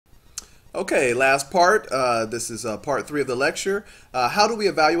Okay, last part. This is part three of the lecture. How do we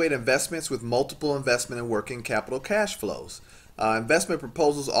evaluate investments with multiple investment and working capital cash flows? Investment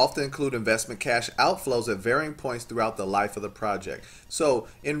proposals often include investment cash outflows at varying points throughout the life of the project. So,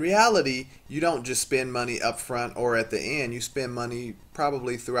 in reality, you don't just spend money up front or at the end. You spend money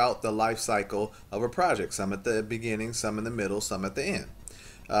probably throughout the life cycle of a project. Some at the beginning, some in the middle, some at the end.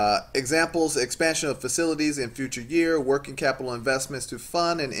 Examples: expansion of facilities in future year, working capital investments to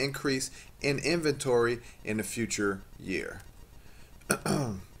fund an increase in inventory in the future year.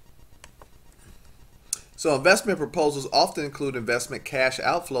 So investment proposals often include investment cash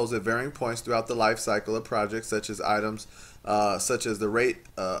outflows at varying points throughout the life cycle of projects, such as items such as the rate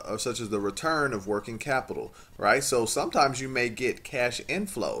or such as the return of working capital, right? So sometimes you may get cash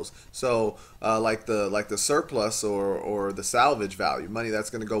inflows, so like the surplus or the salvage value, money that's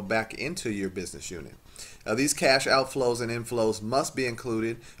going to go back into your business unit. These cash outflows and inflows must be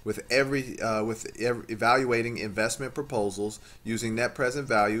included with evaluating investment proposals using net present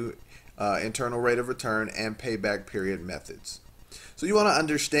value, internal rate of return, and payback period methods. So you want to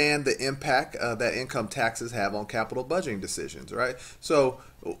understand the impact that income taxes have on capital budgeting decisions, right? So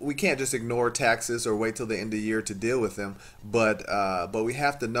we can't just ignore taxes or wait till the end of the year to deal with them, but we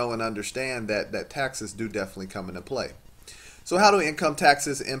have to know and understand that taxes do definitely come into play. So how do income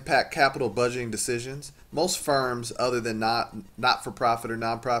taxes impact capital budgeting decisions? Most firms, other than not-for-profit or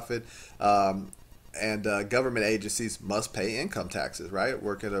nonprofit, and government agencies must pay income taxes, right?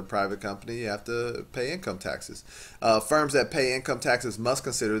 Work at a private company, you have to pay income taxes. Firms that pay income taxes must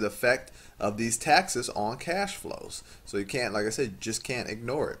consider the effect of these taxes on cash flows. So you can't, like I said, just can't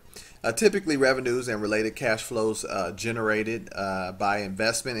ignore it. Typically, revenues and related cash flows generated by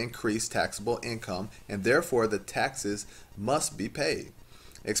investment increase taxable income, and therefore the taxes must be paid.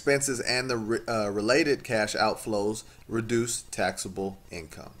 Expenses and the related cash outflows reduce taxable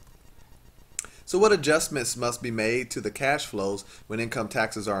income. So what adjustments must be made to the cash flows when income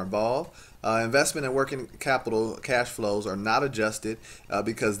taxes are involved? Investment and working capital cash flows are not adjusted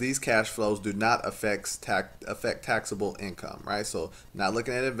because these cash flows do not affect taxable income, right? So not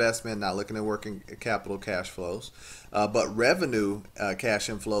looking at investment, not looking at working capital cash flows, but revenue cash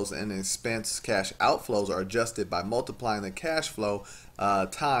inflows and expense cash outflows are adjusted by multiplying the cash flow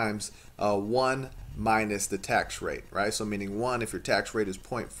times 1 minus the tax rate, right? So meaning 1, if your tax rate is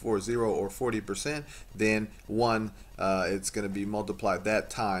 0.40 or 40%, then 1, it's going to be multiplied that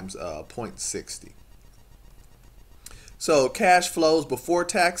times 0.60. So cash flows before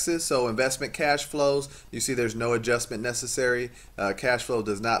taxes, so investment cash flows, you see there's no adjustment necessary. Cash flow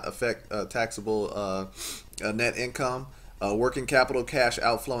does not affect taxable net income. Working capital cash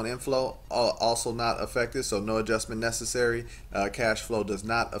outflow and inflow also not affected, so no adjustment necessary. Cash flow does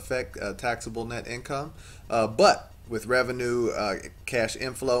not affect taxable net income, but with revenue cash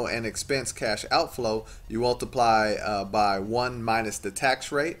inflow and expense cash outflow, you multiply by 1 minus the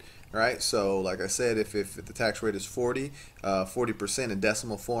tax rate. Right, so like I said, if the tax rate is 40% in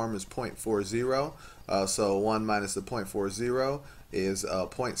decimal form is 0.40. So 1 minus the 0.40 is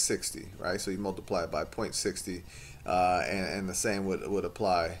 0.60, right? So you multiply it by 0.60, and the same would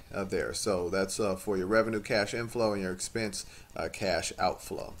apply there. So that's for your revenue cash inflow and your expense cash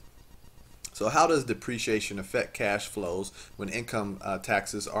outflow. So how does depreciation affect cash flows when income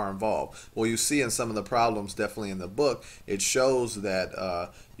taxes are involved? Well, you see in some of the problems, definitely in the book, it shows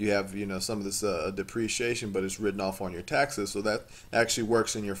that you have some of this depreciation, but it's written off on your taxes. So that actually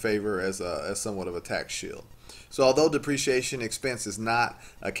works in your favor as somewhat of a tax shield. So although depreciation expense is not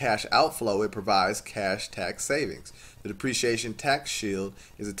a cash outflow, it provides cash tax savings. The depreciation tax shield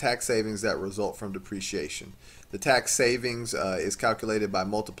is a tax savings that result from depreciation. The tax savings is calculated by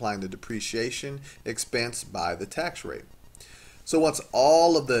multiplying the depreciation expense by the tax rate. So once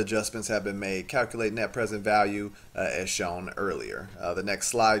all of the adjustments have been made, calculate net present value as shown earlier. The next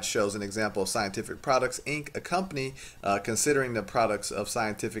slide shows an example of Scientific Products, Inc., a company considering the products of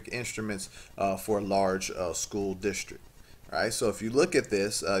scientific instruments for a large school district. All right, so if you look at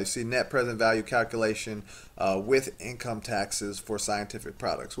this, you see net present value calculation with income taxes for scientific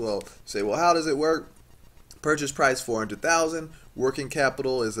products. Well, say, well, how does it work? Purchase price 400,000. Working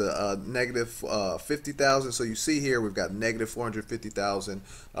capital is a negative 50,000. So you see here we've got negative 450,000.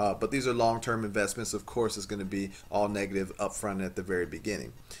 But these are long-term investments. Of course, it's going to be all negative upfront at the very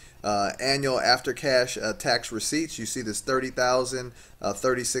beginning. Annual after cash tax receipts, you see this 30,000,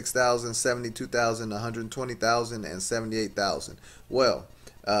 36,000, 72,000, 120,000, and 78,000. Well,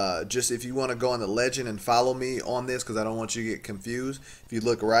 just if you want to go on the legend and follow me on this, because I don't want you to get confused. If you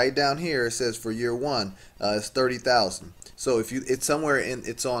look right down here, it says for year one, it's 30,000. So if you, it's somewhere in,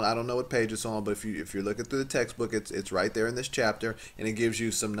 it's on, I don't know what page it's on, but if you're looking through the textbook, it's right there in this chapter, and it gives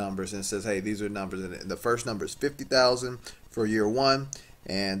you some numbers, and it says, hey, these are numbers, and the first number is 50,000 for year one,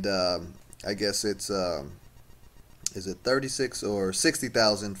 and I guess it's is it 36 or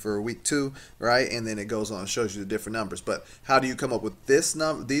 60,000 for week 2, right? And then it goes on and shows you the different numbers. But how do you come up with these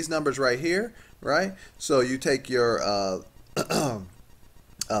numbers right here, right? So you take your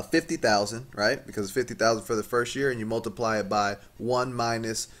 50,000, right? Because it's 50,000 for the first year, and you multiply it by 1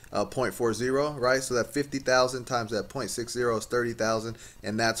 minus 0.40, right? So that 50,000 times that 0.60 is 30,000,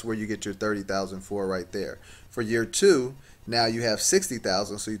 and that's where you get your 30,000 for right there. For year 2, now you have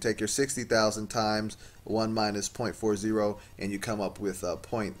 60,000, so you take your 60,000 times 1 minus 0.40, and you come up with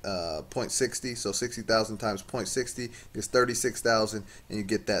 0.60. So 60,000 times 0.60 is 36,000, and you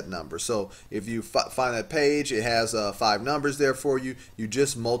get that number. So if you find that page, it has 5 numbers there for you. You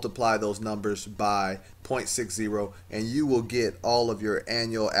just multiply those numbers by 0.60, and you will get all of your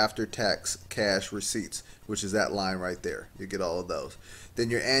annual after-tax cash receipts, which is that line right there. You get all of those. Then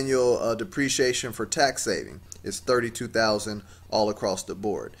your annual depreciation for tax saving is 32,000 all across the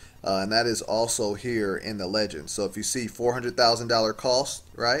board, and that is also here in the legend. So if you see $400,000 cost,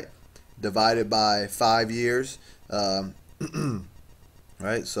 right, divided by 5 years, right?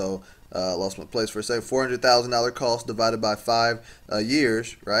 So lost my place for a second. $400,000 cost divided by 5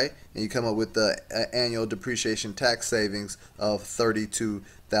 years, right? And you come up with the annual depreciation tax savings of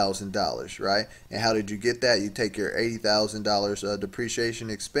 $32,000, right? And how did you get that? You take your $80,000 depreciation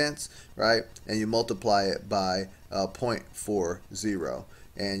expense, right, and you multiply it by 0.40,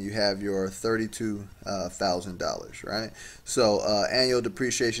 and you have your $32,000, right? So annual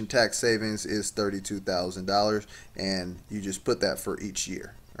depreciation tax savings is $32,000, and you just put that for each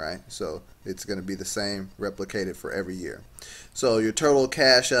year, right? So it's going to be the same, replicated for every year. So your total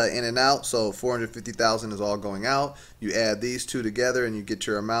cash in and out, so 450,000 is all going out. You add these two together and you get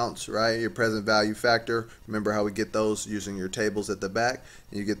your amounts, right? Your present value factor. Remember how we get those using your tables at the back.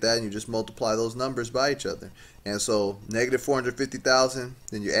 And you get that, and you just multiply those numbers by each other. And so negative 450,000,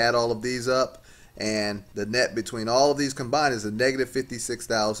 then you add all of these up, and the net between all of these combined is a negative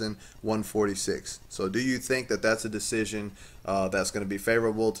 56,146. So do you think that that's a decision that's going to be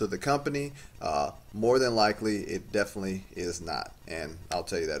favorable to the company? More than likely, it definitely is not, and I'll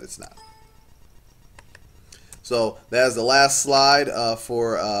tell you that it's not. So that's the last slide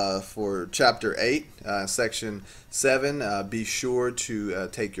for Chapter 8, Section 7. Be sure to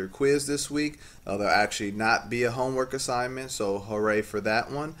take your quiz this week. There'll actually not be a homework assignment, so hooray for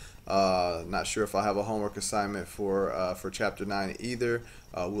that one. Not sure if I'll have a homework assignment for Chapter 9 either.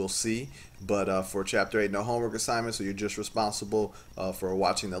 We'll see. But for Chapter 8, no homework assignment, so you're just responsible for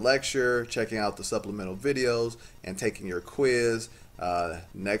watching the lecture, checking out the supplemental videos, and taking your quiz.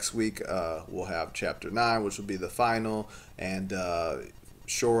 Next week we'll have Chapter 9, which will be the final, and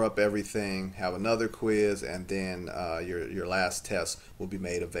shore up everything, have another quiz, and then your last test will be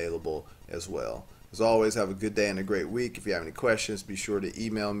made available as well. As always, have a good day and a great week. If you have any questions, be sure to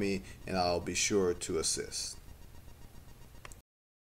email me, and I'll be sure to assist.